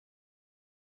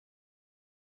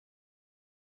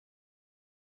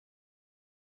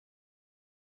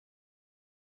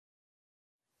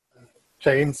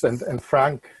James and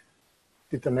Frank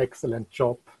did an excellent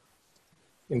job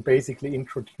in basically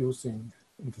introducing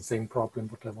in the same problem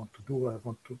what I want to do. I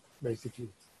want to basically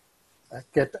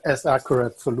get as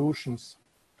accurate solutions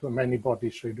to a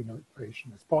many-body Schrödinger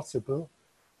equation as possible.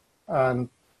 And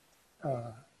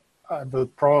I will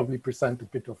probably present a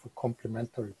bit of a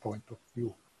complementary point of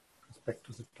view with respect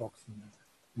to the talks in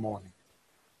the morning.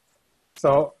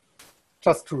 So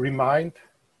just to remind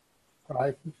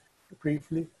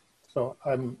briefly, so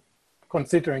I'm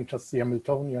considering just the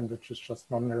Hamiltonian, which is just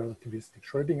non-relativistic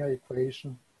Schrödinger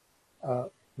equation.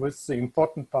 With the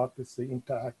important part is the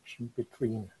interaction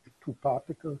between two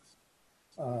particles.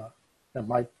 There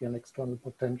might be an external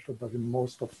potential, but in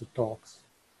most of the talks,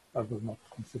 I will not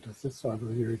consider this. So I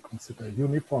will really consider a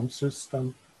uniform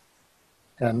system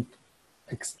and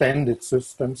extended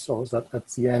system, so that at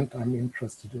the end, I'm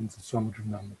interested in the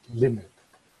thermodynamic limit.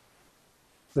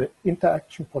 The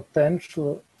interaction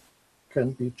potential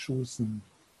can be chosen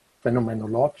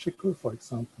phenomenological, for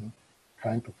example,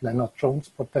 kind of Lennard-Jones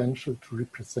potential to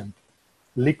represent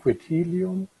liquid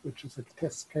helium, which is a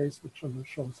test case, which I will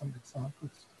show some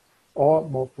examples, or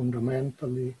more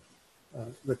fundamentally,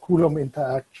 the Coulomb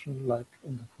interaction, like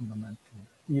in the fundamental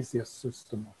easiest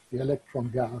system of the electron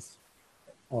gas,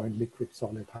 or in liquid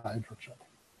solid hydrogen.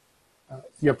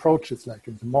 The approach is like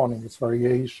in the morning, it's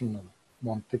variation of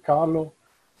Monte Carlo.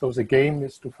 So the game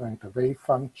is to find a wave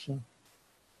function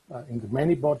in the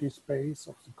many-body space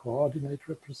of the coordinate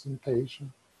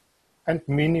representation and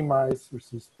minimize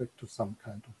with respect to some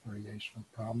kind of variation of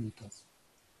parameters.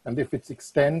 And if it's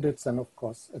extended, then of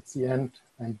course, at the end,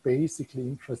 I'm basically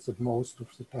interested most of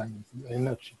the time in the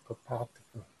energy per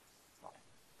particle.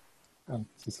 And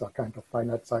these are kind of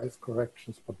finite size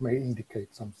corrections, but may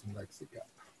indicate something like the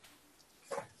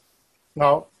gap.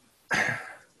 Now,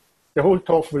 the whole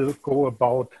talk will go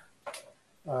about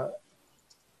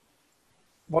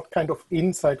what kind of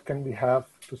insight can we have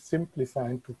to simplify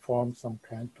and to form some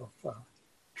kind of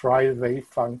trial wave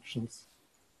functions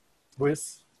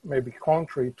with, maybe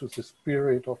contrary to the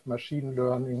spirit of machine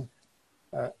learning,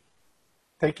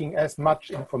 taking as much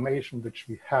information which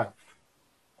we have,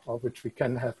 or which we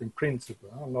can have in principle,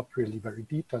 not really very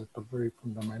detailed, but very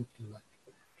fundamental, like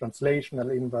translational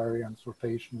invariance,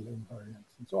 rotational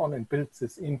invariance, and so on, and build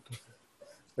this into the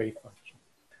wave function.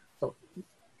 So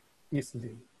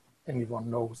easily anyone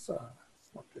knows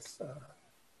what this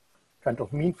kind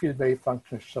of mean field wave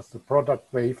function is, just a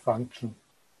product wave function.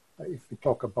 If we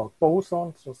talk about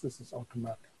bosons, so this is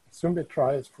automatically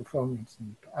symmetrized for fermions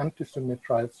and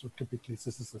anti-symmetrized, so typically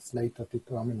this is a Slater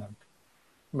determinant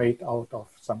made out of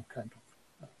some kind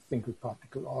of single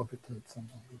particle orbitals, and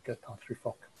you get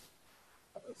Hartree-Fock.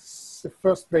 The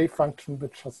first wave function,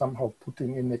 which are somehow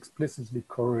putting in explicitly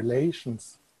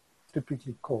correlations,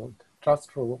 typically called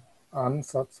Jastrow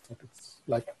ansatz, but it's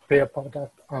like a pair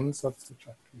product ansatz, which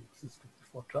actually existed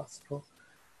before Jastrow.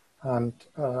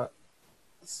 And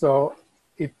so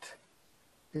it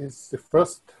is the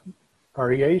first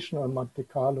variational Monte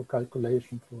Carlo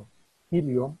calculation for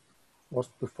helium was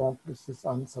performed with this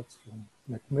ansatz from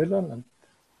Macmillan, and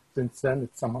since then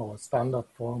it's somehow a standard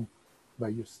form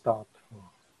where you start for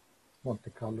Monte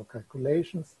Carlo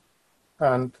calculations.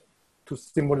 And to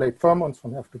simulate fermions,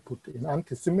 one has to put in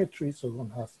antisymmetry, so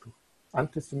one has to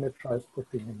antisymmetrize,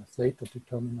 putting in a Slater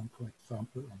determinant, for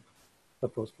example, and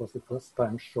that was for the first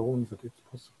time shown that it's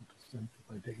possible to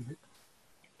simplify David,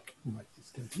 who might be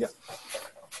still here.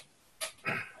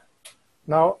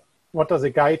 Now, what are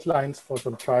the guidelines for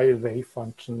the trial wave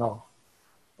function now?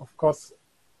 Of course,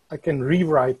 I can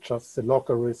rewrite just the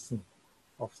logarithm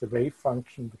of the wave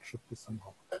function, which should be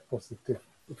somehow positive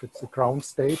if it's a ground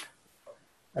state,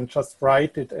 and just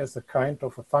write it as a kind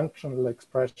of a functional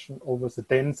expression over the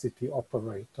density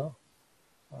operator.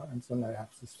 And then I have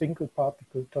this single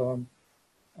particle term,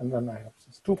 and then I have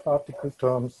these two particle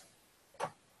terms,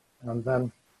 and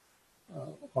then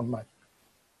one might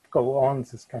go on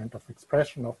this kind of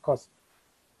expression. Of course,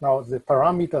 now the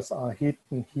parameters are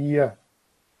hidden here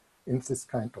in this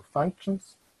kind of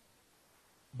functions,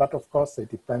 but of course they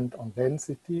depend on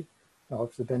density. Now,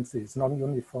 if the density is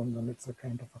non-uniform, then it's a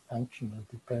kind of a functional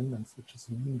dependence, which is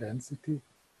mean density.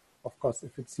 Of course,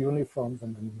 if it's uniform,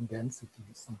 then the mean density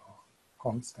is somehow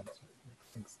constant, so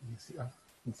it makes things easier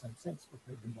in some sense, but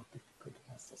maybe more difficult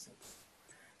in other sense.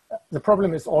 The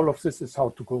problem is all of this is how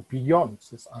to go beyond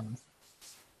this answer.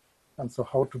 And so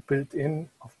how to build in,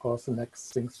 of course, the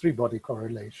next thing, three-body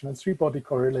correlation. And three-body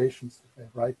correlations, if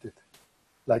I write it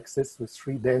like this with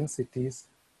three densities,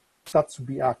 starts to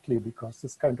be ugly because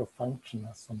this kind of function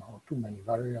has somehow too many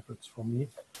variables for me.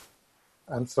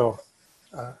 And so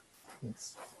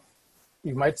it's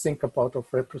you might think about of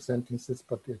representing this,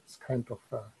 but it's kind of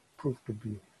proved to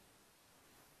be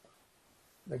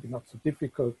maybe not so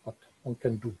difficult, but one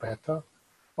can do better.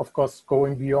 Of course,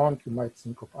 going beyond, you might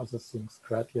think of other things,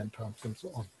 gradient terms and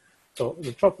so on. So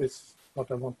the job is what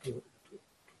I want to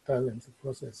tell in the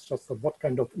process, just what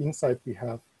kind of insight we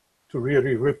have to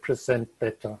really represent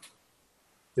better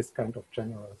this kind of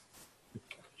general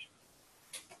situation.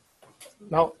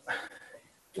 Now,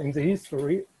 in the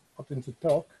history, but in the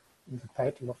talk, in the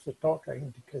title of the talk, I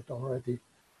indicate already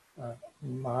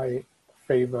my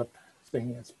favorite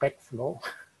thing is backflow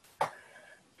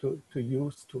to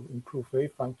use to improve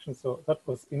wave function. So that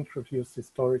was introduced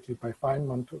historically by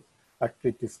Feynman to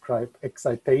actually describe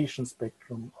excitation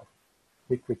spectrum of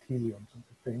liquid helium, so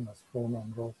the famous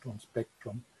phonon-roton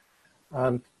spectrum.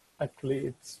 And actually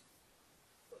it's,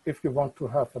 if you want to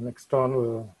have an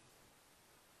external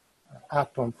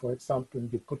atom, for example,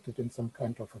 and you put it in some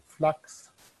kind of a flux,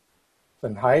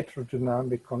 then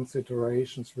hydrodynamic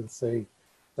considerations will say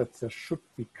that there should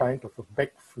be kind of a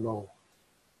backflow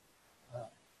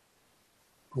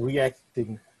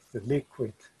reacting the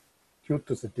liquid due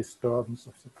to the disturbance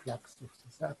of the flux of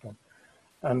this atom.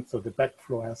 And so the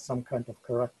backflow has some kind of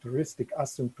characteristic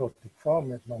asymptotic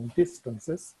form at long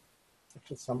distances,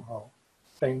 which is somehow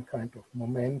same kind of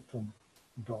momentum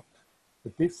dot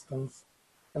the distance.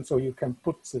 And so you can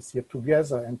put this here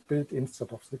together and build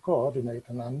instead of the coordinate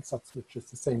an ansatz, which is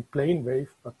the same plane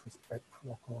wave, but with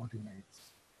backflow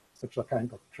coordinates, which are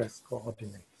kind of trace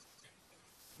coordinates.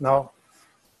 Now,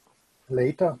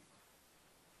 later,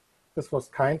 this was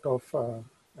kind of,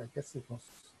 I guess it was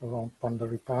around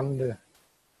Pandaripande,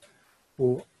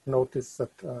 who noticed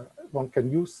that one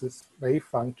can use this wave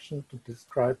function to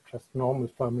describe just normal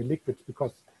Fermi liquids,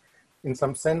 because in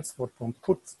some sense what one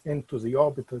puts into the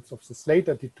orbitals of the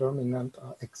Slater determinant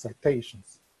are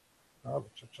excitations,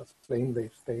 which are just plane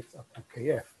wave states up to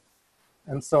kf.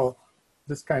 And so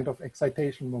this kind of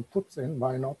excitation one puts in,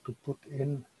 why not to put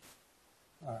in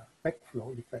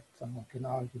backflow effects, and one can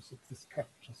argue that this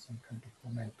captures some kind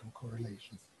of momentum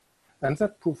correlations. And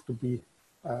that proved to be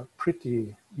a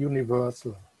pretty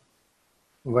universal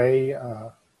way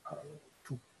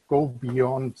to go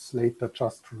beyond Slater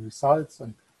just results,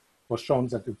 and was shown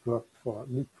that it worked for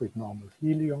liquid normal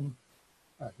helium,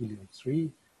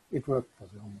 helium-3. It worked for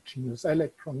the homogeneous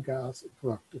electron gas. It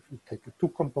worked if you take a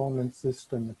two-component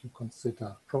system and you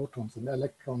consider protons and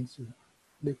electrons,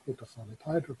 liquid or solid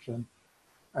hydrogen,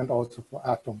 and also for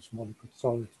atoms, molecules,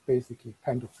 solids, basically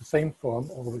kind of the same form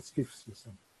always gives you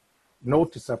some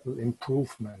noticeable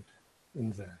improvement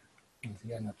in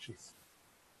the energies.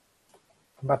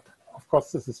 But of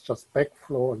course, this is just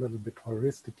backflow, a little bit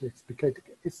heuristically explicated.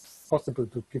 It's possible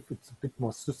to give it a bit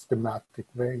more systematic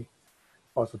way,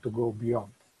 also to go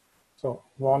beyond. So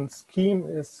one scheme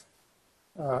is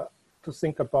to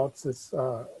think about this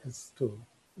is to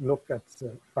look at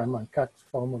the Feynman-Katz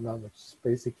formula, which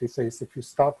basically says if you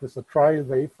start with a trial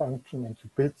wave function and you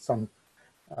build some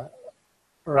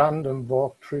random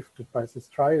walk drifted by this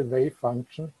trial wave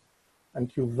function,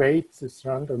 and you weight this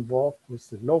random walk with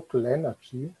the local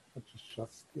energy, which is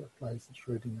just, here applies the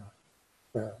Schrödinger,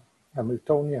 the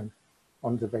Hamiltonian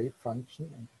on the wave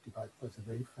function, and divide by the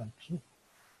wave function,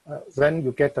 then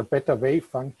you get a better wave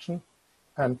function,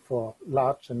 and for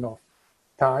large enough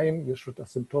time, you should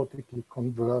asymptotically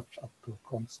converge up to a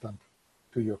constant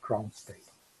to your ground state.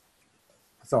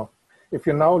 So if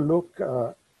you now look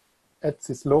at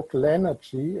this local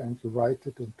energy and you write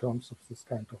it in terms of this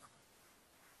kind of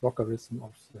logarithm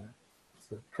of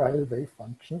the trial wave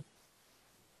function,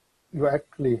 you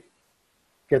actually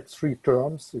get three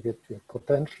terms. You get your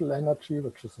potential energy,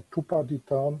 which is a two-body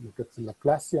term. You get the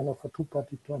Laplacian of a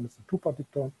two-body term, it's a two-body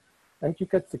term. And you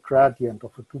get the gradient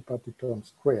of a two-body term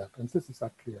squared. And this is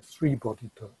actually a three-body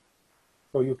term.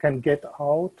 So you can get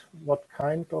out what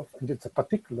kind of, and it's a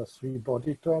particular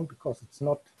three-body term because it's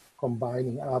not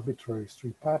combining arbitrary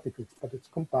three particles, but it's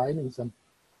combining them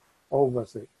over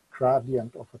the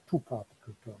gradient of a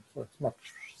two-particle term. So it's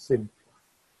much simpler.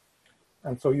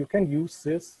 And so you can use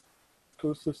this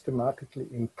to systematically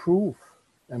improve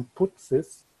and put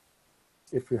this,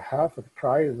 if you have a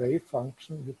trial wave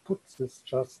function, you put this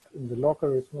just in the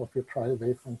logarithm of your trial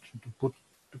wave function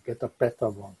to get a better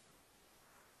one.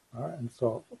 And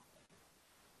so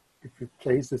if you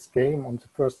play this game on the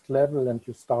first level and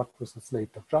you start with a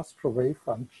Slater just for wave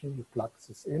function, you plug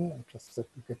this in and just that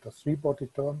you get a three-body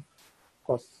term. Of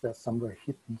course, there's somewhere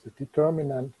hidden the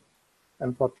determinant.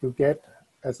 And what you get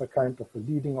as a kind of a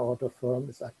leading order firm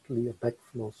is actually a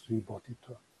backflow three-body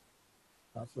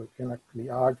term. So you can actually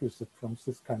argue that from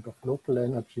this kind of local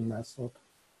energy method,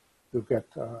 you get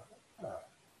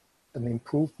an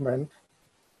improvement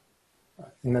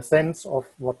in a sense of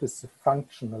what is a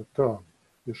functional term.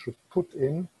 You should put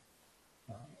in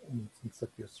since that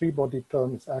your three-body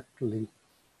term is actually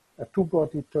a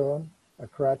two-body term, a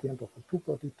gradient of a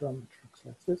two-body term, which looks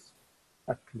like this,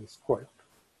 actually squared.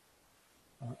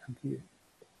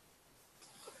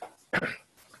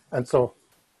 And so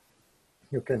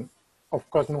you can, of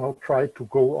course, now try to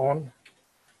go on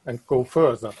and go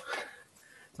further.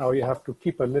 Now you have to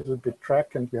keep a little bit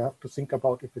track, and you have to think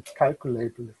about if it's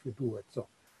calculable if you do it. So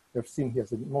you've seen here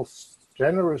the most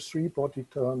generous three-body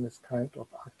term is kind of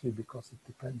ugly because it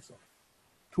depends on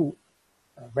two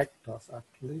vectors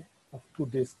actually of two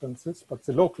distances. But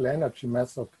the local energy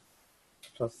method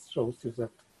just shows you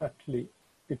that actually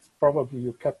it's probably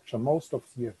you capture most of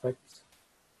the effects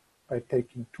by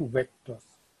taking two vectors,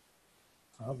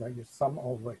 where you sum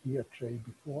over here j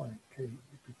before and k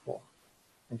before,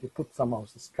 and you put somehow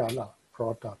the scalar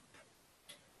product.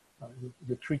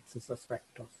 You treat this as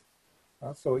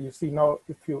vectors. So you see now,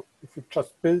 if you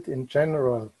just build in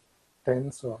general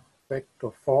tensor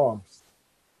vector forms,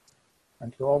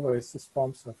 and you always these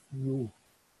forms have new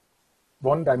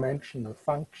one-dimensional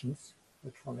functions,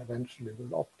 which one eventually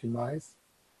will optimize.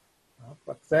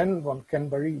 But then one can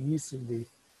very easily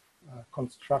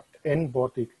construct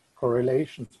n-body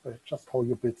correlations by just how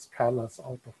you build scalars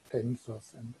out of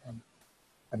tensors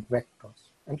and vectors.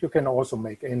 And you can also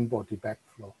make n-body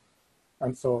backflow.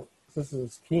 And so this is a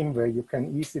scheme where you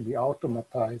can easily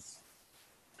automatize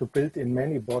to build in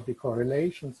many body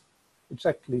correlations. It's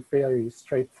actually very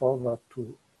straightforward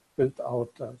to build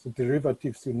out the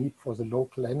derivatives you need for the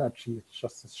local energy. It's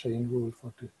just a chain rule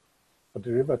for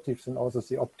derivatives, and also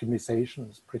the optimization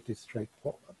is pretty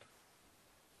straightforward.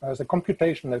 The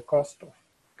computational cost of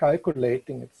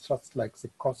calculating, it's just like the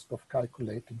cost of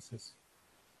calculating this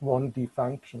 1D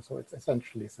function, so it's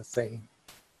essentially the same.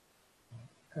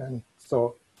 And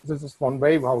so this is one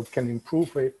way how it can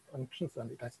improve wave functions,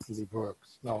 and it actually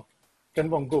works. Now, can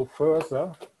one go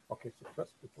further? Okay, so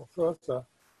first we go further.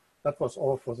 That was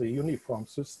all for the uniform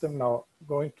system. Now,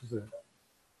 going to the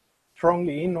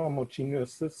strongly inhomogeneous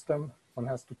system, one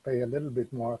has to pay a little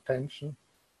bit more attention.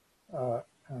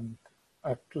 And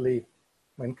actually,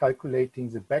 when calculating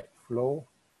the backflow,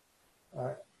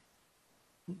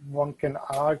 one can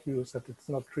argue that it's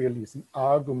not really the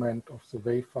argument of the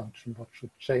wave function what should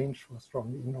change for a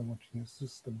strongly inhomogeneous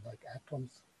system like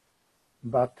atoms,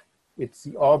 but it's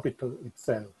the orbital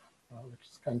itself, which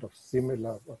is kind of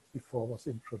similar what before was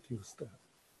introduced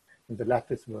in the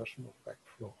lattice version of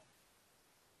backflow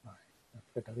by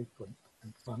Federico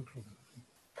and Sandro.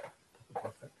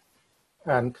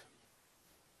 And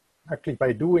actually,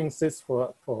 by doing this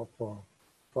for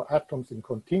atoms in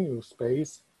continuous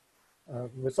space,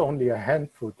 with only a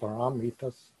handful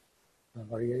parameters,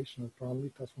 variational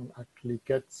parameters, one actually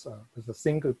gets with a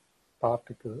single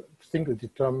particle, single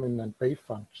determinant wave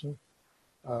function,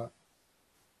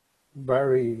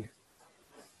 very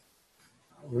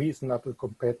reasonable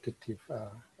competitive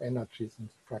energies in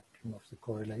the fraction of the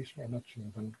correlation energy.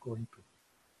 And when going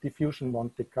to diffusion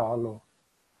Monte Carlo,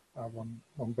 one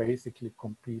basically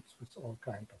competes with all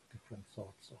kinds of different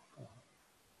sorts of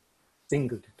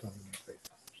single determinant wave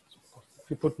functions. Of course, if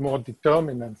you put more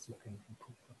determinants, you can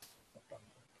improve them.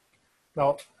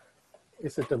 Now,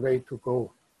 is it a way to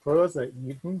go further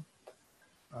even?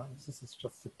 This is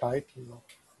just the title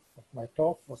of my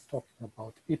talk, was talking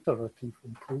about iterative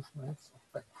improvements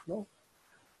of backflow.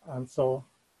 And so,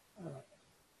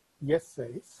 yes, there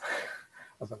is,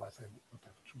 otherwise I would not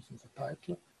have chosen the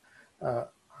title.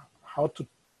 How to,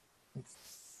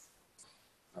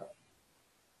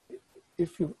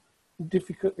 if you,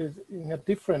 difficult in a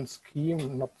different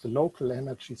scheme, not the local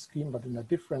energy scheme, but in a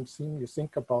different scheme, you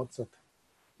think about that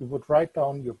you would write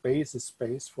down your basis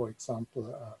space, for example,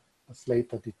 a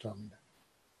Slater determinant.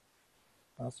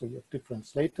 So you have different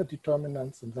Slater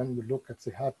determinants, and then you look at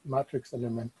the matrix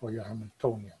element for your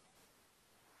Hamiltonian.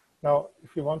 Now,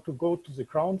 if you want to go to the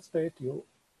ground state, you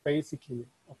basically,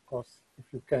 of course, if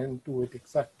you can do it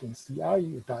exactly in CI,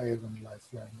 you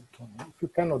diagonalize your Hamiltonian. If you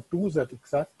cannot do that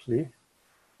exactly,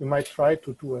 you might try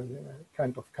to do a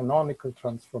kind of canonical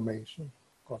transformation.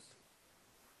 Of course,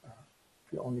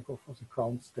 if you only go for the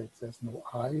ground state, there's no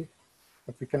I,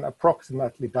 but we can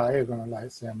approximately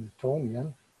diagonalize the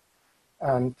Hamiltonian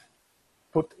and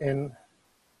put in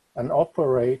an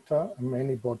operator, a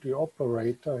many-body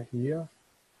operator here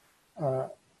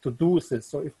to do this.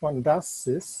 So if one does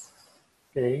this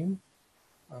game,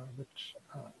 which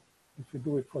if you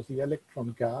do it for the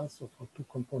electron gas or for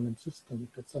two-component system,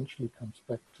 it essentially comes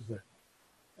back to the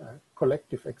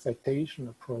collective excitation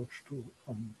approach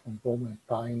from Bohm and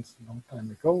Pines a long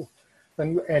time ago.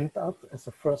 then you end up as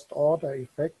a first order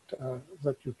effect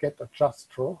that you get a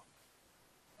just-row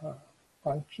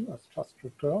function, as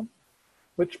just-row term,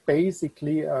 which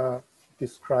basically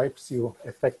describes you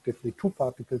effectively two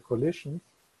particle collisions,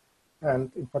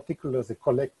 and in particular the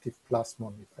collective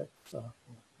plasmon effects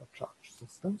for charge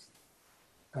systems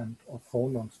and of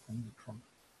phonons from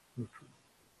neutron.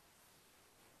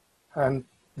 And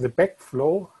the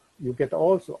backflow you get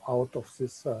also out of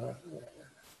this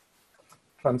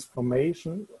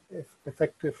transformation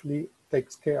effectively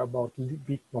takes care about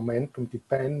weak momentum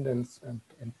dependence and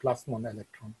plasmon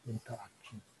electron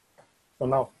interaction. So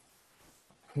now,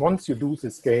 once you do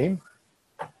this game,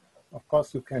 of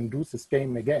course you can do this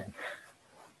game again.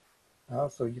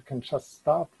 So you can just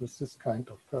start with this kind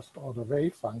of first order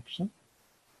wave function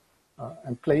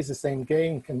and play the same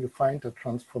game. Can you find a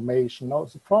transformation? Now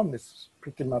the problem is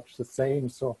pretty much the same.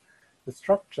 So the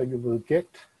structure you will get,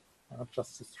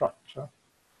 just the structure,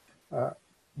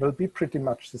 will be pretty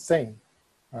much the same.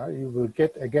 You will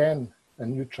get again a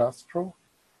new just-row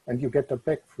and you get a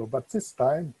backflow, but this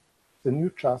time the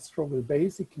new just-row will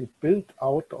basically build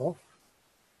out of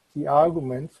the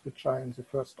arguments which are in the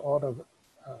first order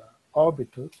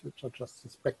orbitals, which are just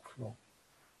this backflow.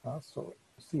 So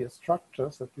you see a structure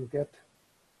that you get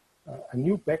a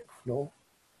new backflow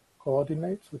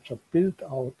coordinates which are built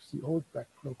out the old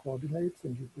backflow coordinates,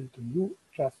 and you build a new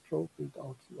just-row, build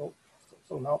out the old.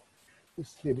 So now you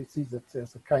clearly see that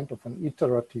there's a kind of an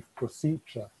iterative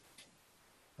procedure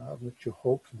which you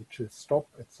hope which will stop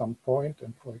at some point.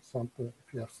 And for example,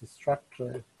 if you have the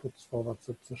structure, it puts forward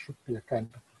that there should be a kind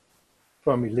of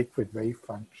Fermi-liquid wave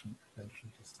function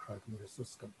eventually describing the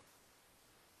system.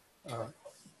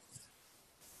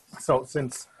 So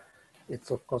since it's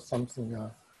of course something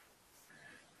a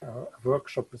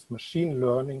workshop is machine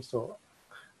learning, so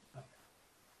I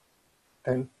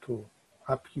tend to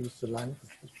abuse the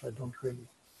language, which I don't really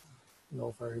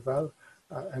know very well,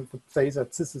 and would say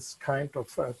that this is kind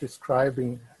of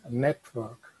describing a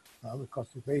network, because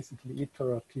you basically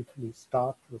iteratively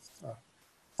start with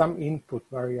some input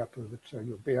variable, which are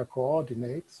your bare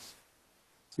coordinates.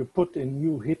 You put in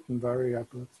new hidden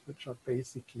variables, which are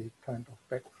basically kind of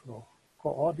backflow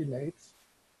coordinates,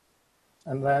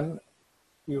 and then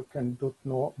you can do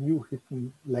new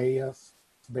hidden layers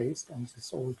based on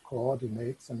these old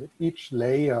coordinates, and at each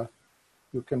layer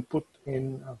you can put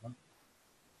in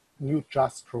new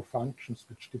just-row functions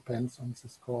which depends on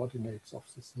these coordinates of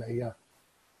this layer,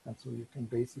 and so you can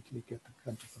basically get a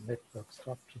kind of a network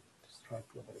structure to describe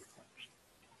your wave function.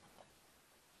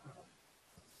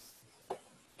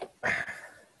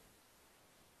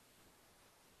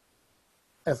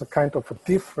 As a kind of a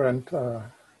different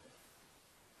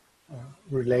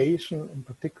relation, in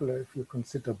particular if you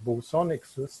consider bosonic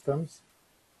systems,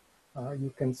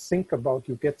 you can think about,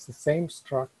 you get the same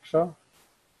structure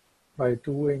by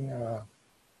doing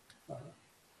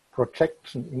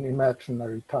projection in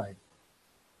imaginary time.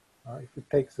 If you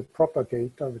take the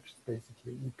propagator, which is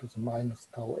basically e to the minus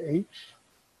tau h,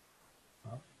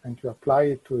 and you apply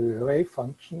it to a wave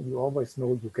function, you always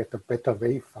know you get a better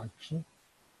wave function,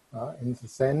 in the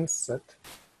sense that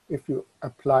if you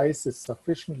apply this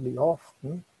sufficiently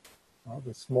often,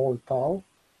 with small tau,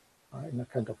 in a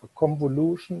kind of a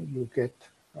convolution, you get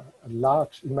a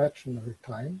large imaginary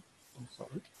time. I'm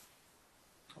sorry.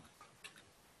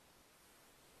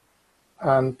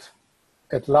 And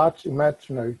at large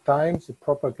imaginary times, the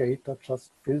propagator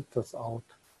just filters out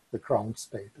the ground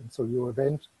state. And so you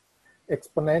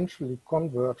exponentially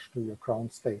converge to your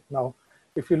ground state. Now,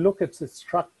 if you look at the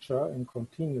structure in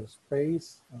continuous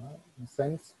space, in a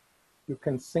sense, you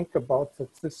can think about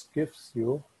that this gives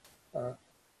you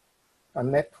a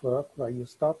network where you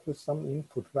start with some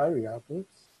input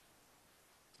variables.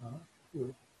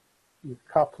 You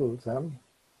couple them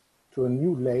to a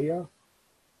new layer,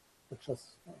 which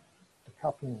is, the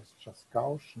coupling is just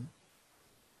Gaussian.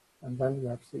 And then you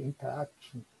have the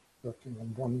interaction working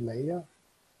on one layer,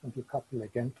 and you couple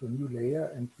again to a new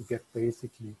layer, and you get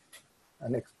basically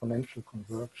an exponential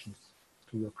convergence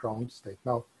to your ground state.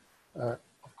 Now,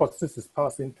 of course, this is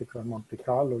path integral Monte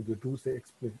Carlo. You do the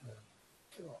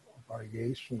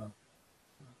variation of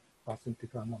path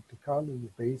integral Monte Carlo. You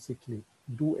basically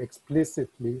do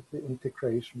explicitly the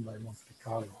integration by Monte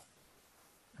Carlo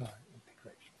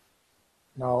integration.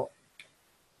 Now,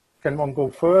 can one go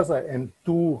further and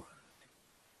do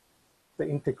the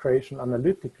integration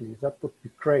analytically? That would be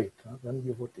great. Then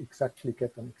you would exactly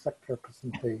get an exact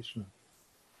representation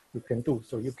you can do.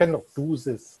 So you cannot do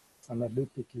this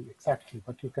analytically exactly,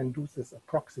 but you can do this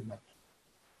approximately.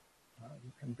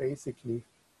 You can basically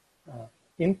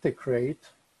integrate,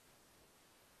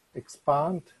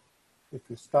 expand. If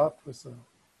you start with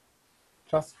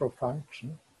Jastrow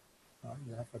function.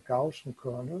 You have a Gaussian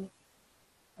kernel,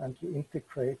 and you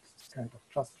integrate this kind of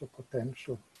Jastrow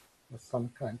potential with some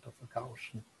kind of a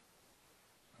Gaussian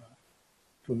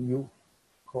to new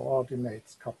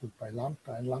coordinates coupled by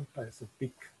lambda, and lambda is a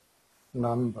big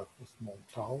number for small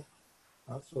tau.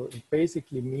 So it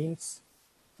basically means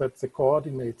that the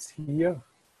coordinates here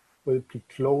will be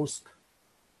closed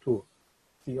to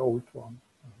the old one.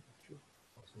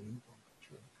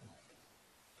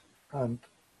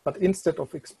 But instead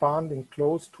of expanding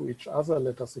close to each other,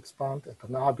 let us expand at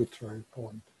an arbitrary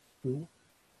point Q.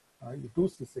 You do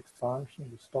this expansion,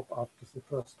 you stop after the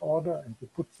first order, and you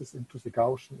put this into the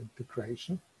Gaussian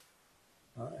integration.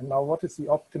 And now what is the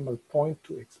optimal point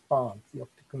to expand? The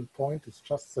optimal point is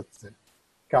just that the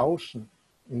Gaussian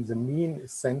in the mean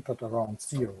is centered around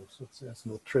 0, so there's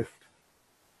no drift.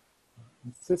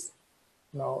 And this,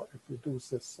 now if we do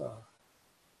this,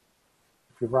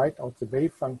 if we write out the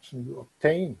wave function, you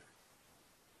obtain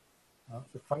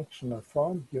the functional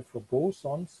form here for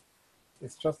bosons.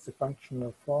 It's just the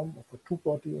functional form of a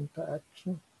two-body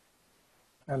interaction.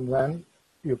 And then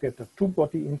you get a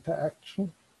two-body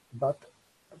interaction, but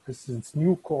with these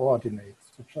new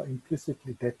coordinates, which are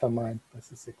implicitly determined by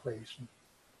this equation,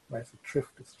 where the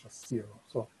drift is just 0.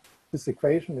 So this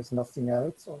equation is nothing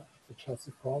else, which has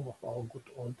the form of our good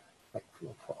old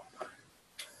backflow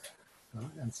form.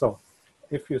 And so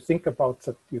if you think about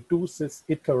that, you do this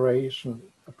iteration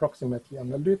approximately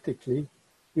analytically,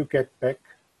 you get back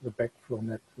the backflow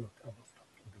network I was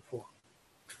talking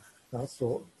before.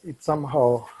 So it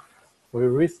somehow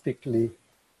heuristically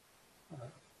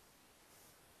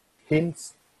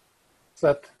hints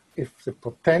that if the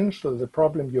potential, the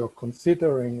problem you're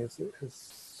considering is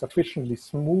sufficiently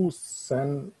smooth,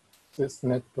 then this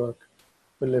network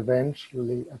will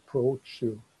eventually approach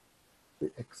you the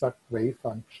exact wave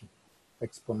function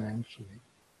exponentially.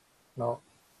 Now,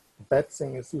 the bad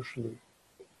thing is usually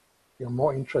you're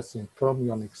more interested in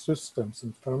fermionic systems.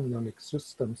 In fermionic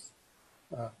systems,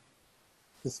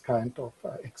 this kind of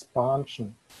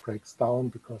expansion breaks down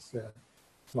because they're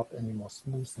not anymore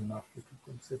smooth enough if you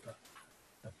consider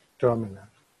a determinant,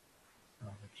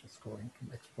 which is going from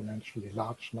exponentially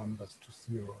large numbers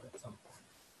to 0 at some point.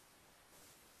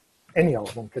 Anyhow,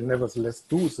 one can nevertheless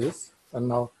do this. And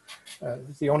now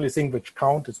the only thing which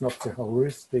counts is not the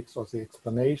heuristics or the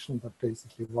explanation, but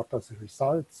basically what are the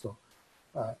results. So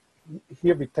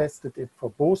here we tested it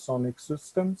for bosonic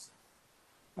systems.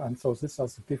 And so these are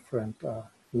the different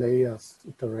layers,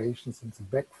 iterations in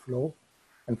the backflow.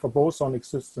 And for bosonic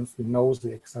systems, we know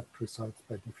the exact results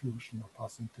by diffusion of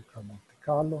Hasse integral Monte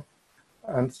Carlo.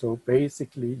 And so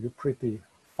basically, you pretty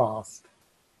fast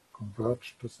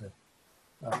converge to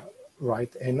the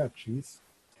right energies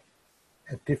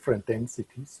at different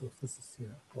densities. So this is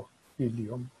here for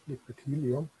helium, liquid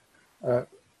helium.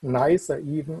 Nicer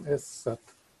even is that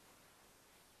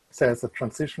there's a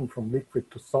transition from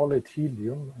liquid to solid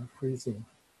helium, freezing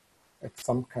at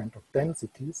some kind of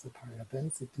densities, at higher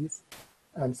densities.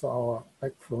 And so our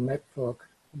backflow network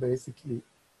basically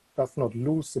does not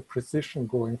lose the precision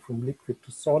going from liquid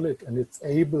to solid, and it's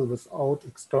able without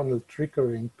external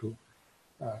triggering to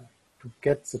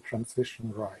get the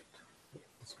transition right.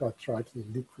 Describes rightly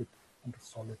liquid and a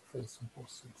solid phase in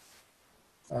bosons.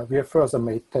 We have further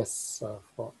made tests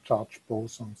for charged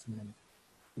bosons in an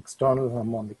external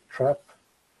harmonic trap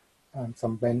and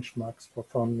some benchmarks for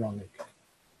fermionic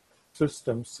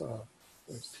systems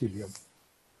with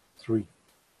helium-3.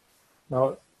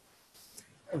 Now,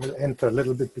 I will enter a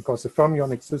little bit because the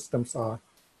fermionic systems are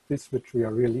this which we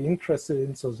are really interested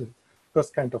in. So the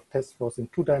first kind of test was in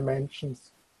 2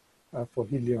 dimensions for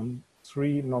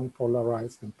helium-3,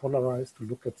 non-polarized and polarized, to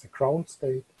look at the ground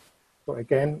state. So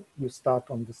again, you start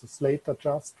on this Slater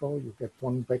Jastrow, you get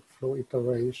one backflow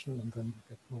iteration, and then you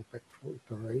get more backflow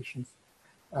iterations.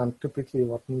 And typically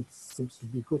what seems to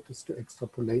be good is to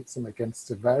extrapolate them against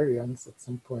the variance. At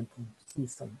some point you see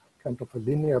some kind of a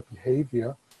linear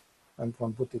behavior, and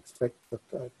one would expect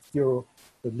that the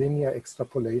linear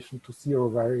extrapolation to 0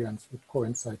 variance would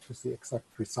coincide with the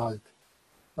exact result.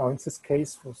 Now in this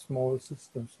case, for small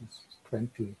systems with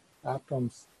 20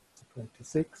 atoms,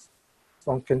 26,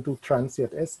 one can do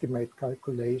transient estimate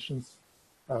calculations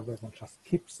where one just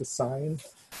keeps the sign,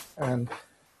 and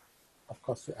of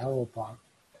course the error bar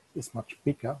is much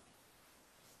bigger,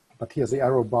 but here the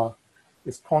error bar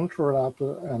is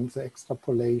controllable, and the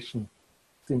extrapolation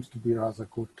seems to be rather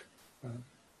good,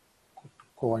 could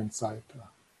coincide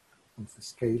on the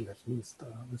scale at least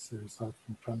with the result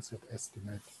from transient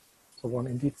estimate. So one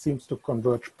indeed seems to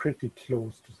converge pretty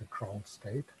close to the ground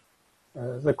state.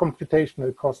 The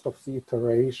computational cost of the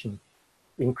iteration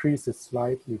increases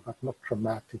slightly, but not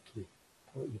dramatically.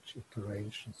 for each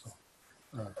iteration. So,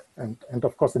 and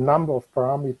of course, the number of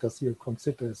parameters you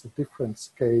consider is a different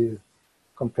scale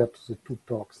compared to the two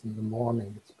talks in the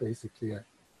morning. It's basically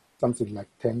something like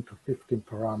 10 to 15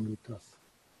 parameters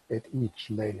at each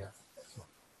layer. So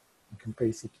you can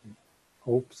basically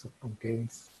hope that one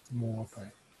gains more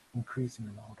by increasing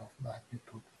amount of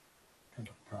magnitude kind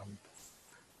of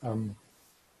parameters.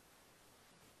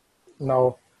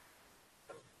 Now,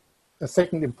 a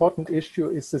second important issue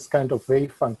is this kind of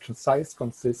wave function, size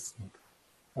consistent.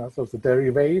 So the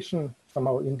derivation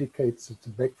somehow indicates that the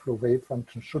backflow wave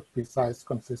function should be size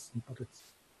consistent, but it's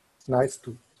nice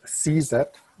to see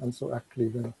that. And so actually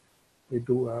when we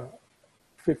do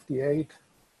 58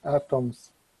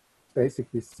 atoms,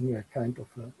 basically see a kind of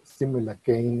a similar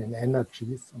gain in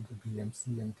energies on the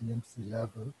VMC and DMC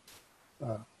level.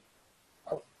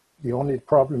 The only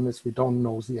problem is we don't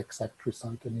know the exact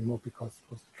result anymore because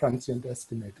it was a transient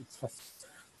estimate. It's fast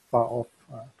far off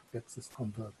to get this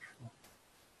converged.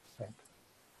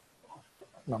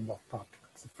 Number of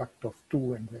particles, a factor of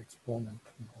 2 and the exponent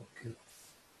in all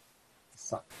cases.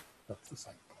 That's the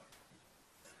same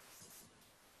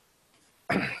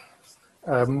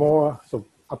point. So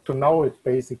up to now, it's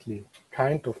basically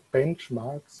kind of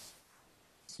benchmarks.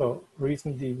 So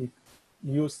recently we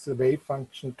used the wave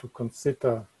function to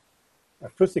consider a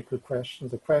physical question,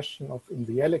 the question of in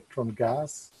the electron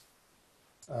gas,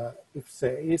 if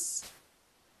there is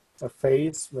a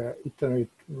phase where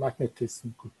iterate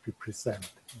magnetism could be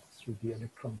present through the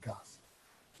electron gas.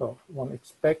 So one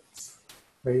expects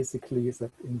basically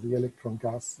that in the electron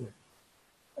gas,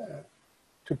 the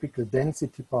typical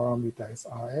density parameter is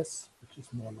Rs, which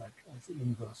is more like the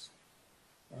inverse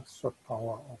third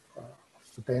power of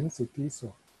the density.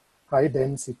 So high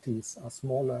densities are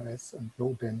smaller s and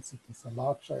low densities are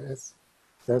larger s.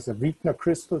 There's a Wigner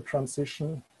crystal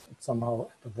transition. It's somehow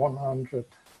at 100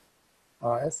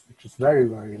 Rs, which is very,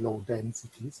 very low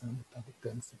densities, and metallic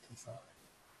densities are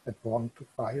at 1 to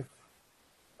 5.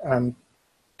 And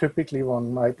typically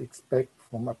one might expect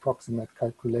from approximate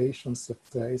calculations that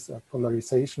there is a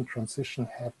polarization transition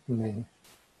happening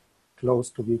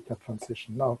close to Wigner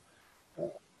transition. Now,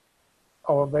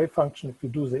 our wave function, if we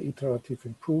do the iterative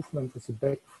improvement with the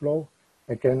backflow,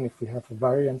 again, if we have a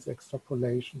variance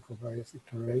extrapolation for various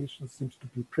iterations, seems to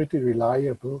be pretty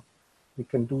reliable. We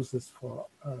can do this for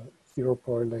zero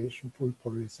correlation, full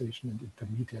polarization, and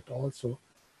intermediate also.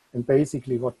 And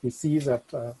basically what we see that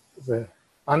the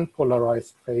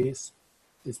unpolarized phase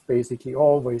is basically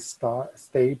always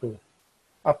stable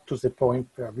up to the point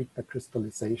where Wigner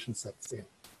crystallization sets in.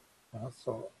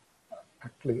 So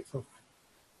actually, so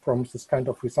from this kind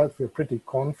of result, we're pretty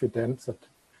confident that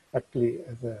actually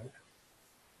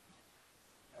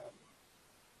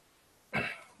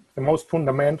the most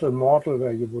fundamental model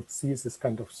where you would see this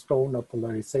kind of Stoner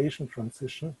polarization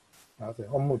transition, the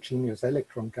homogeneous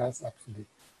electron gas, actually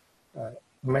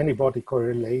many body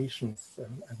correlations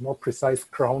and more precise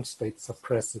ground state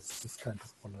suppresses this kind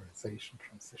of polarization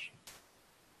transition.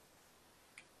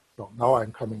 So now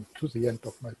I'm coming to the end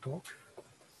of my talk.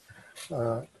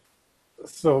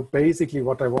 So basically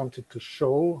what I wanted to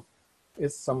show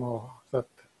is somehow that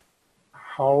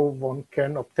how one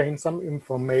can obtain some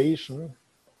information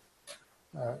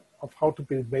of how to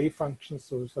build wave functions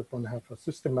so that one have a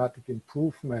systematic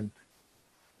improvement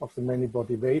of the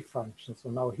many-body wave function. So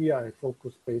now here I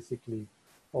focus basically,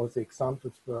 all the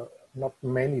examples were not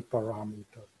many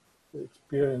parameters. The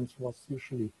experience was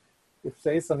usually, if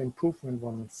there is an improvement,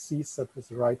 one sees that with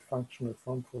the right functional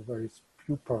form for very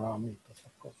few parameters,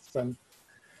 of course. Then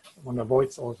one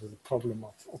avoids also the problem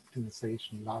of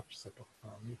optimization, large set of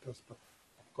parameters, but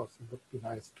of course it would be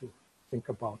nice to think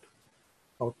about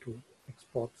how to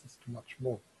export this to much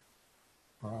more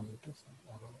parameters and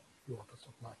order the orders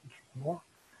of magnitude more.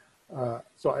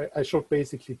 So I showed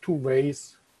basically two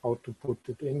ways how to put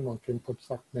it in. One can put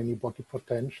some many body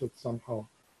potentials somehow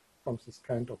from this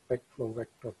kind of backflow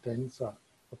vector tensor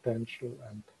potential,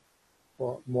 and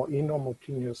for more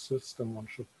inhomogeneous system, one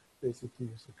should basically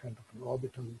use a kind of an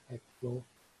orbital backflow.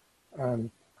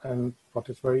 And what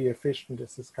is very efficient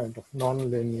is this kind of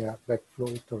nonlinear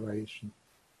backflow iteration,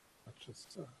 which is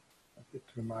a bit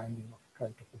reminding of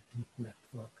kind of a deep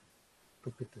network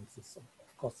competencies.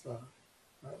 Of course,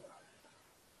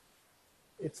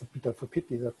 it's a bit of a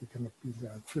pity that we cannot be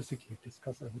there and physically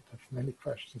discuss. I would have many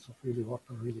questions of really what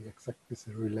are really exactly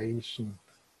the relation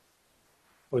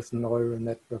with neural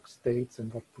network states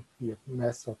and what would be a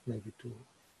method maybe to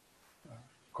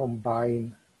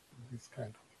combine this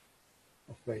kind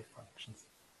of wave functions.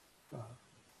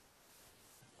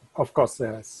 Of course,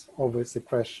 there's always a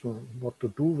question what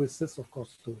to do with this, of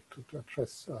course, to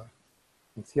address,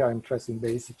 and here I'm addressing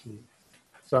basically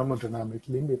thermodynamic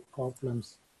limit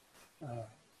problems.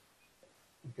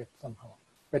 You get somehow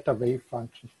better wave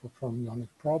functions for fermionic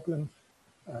problems.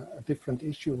 A different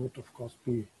issue would, of course,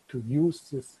 be to use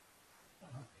this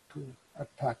to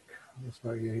attack this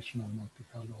variation on Monte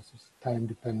Carlo, this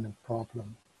time-dependent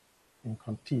problem in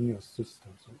continuous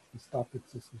systems. So we started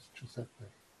this with Giuseppe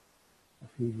a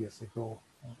few years ago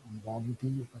on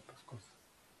 1D, but of course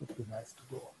it would be nice to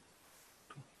go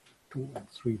to 2 and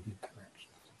 3D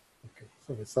dimensions. Okay,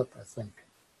 so with that, I think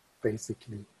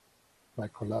basically my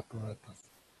collaborators,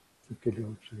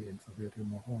 Zichelioci and Saverio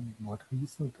Moroni, more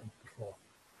recent, and before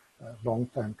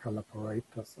long-time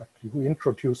collaborators actually who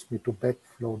introduced me to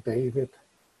Backflow, David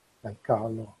and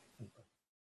Carlo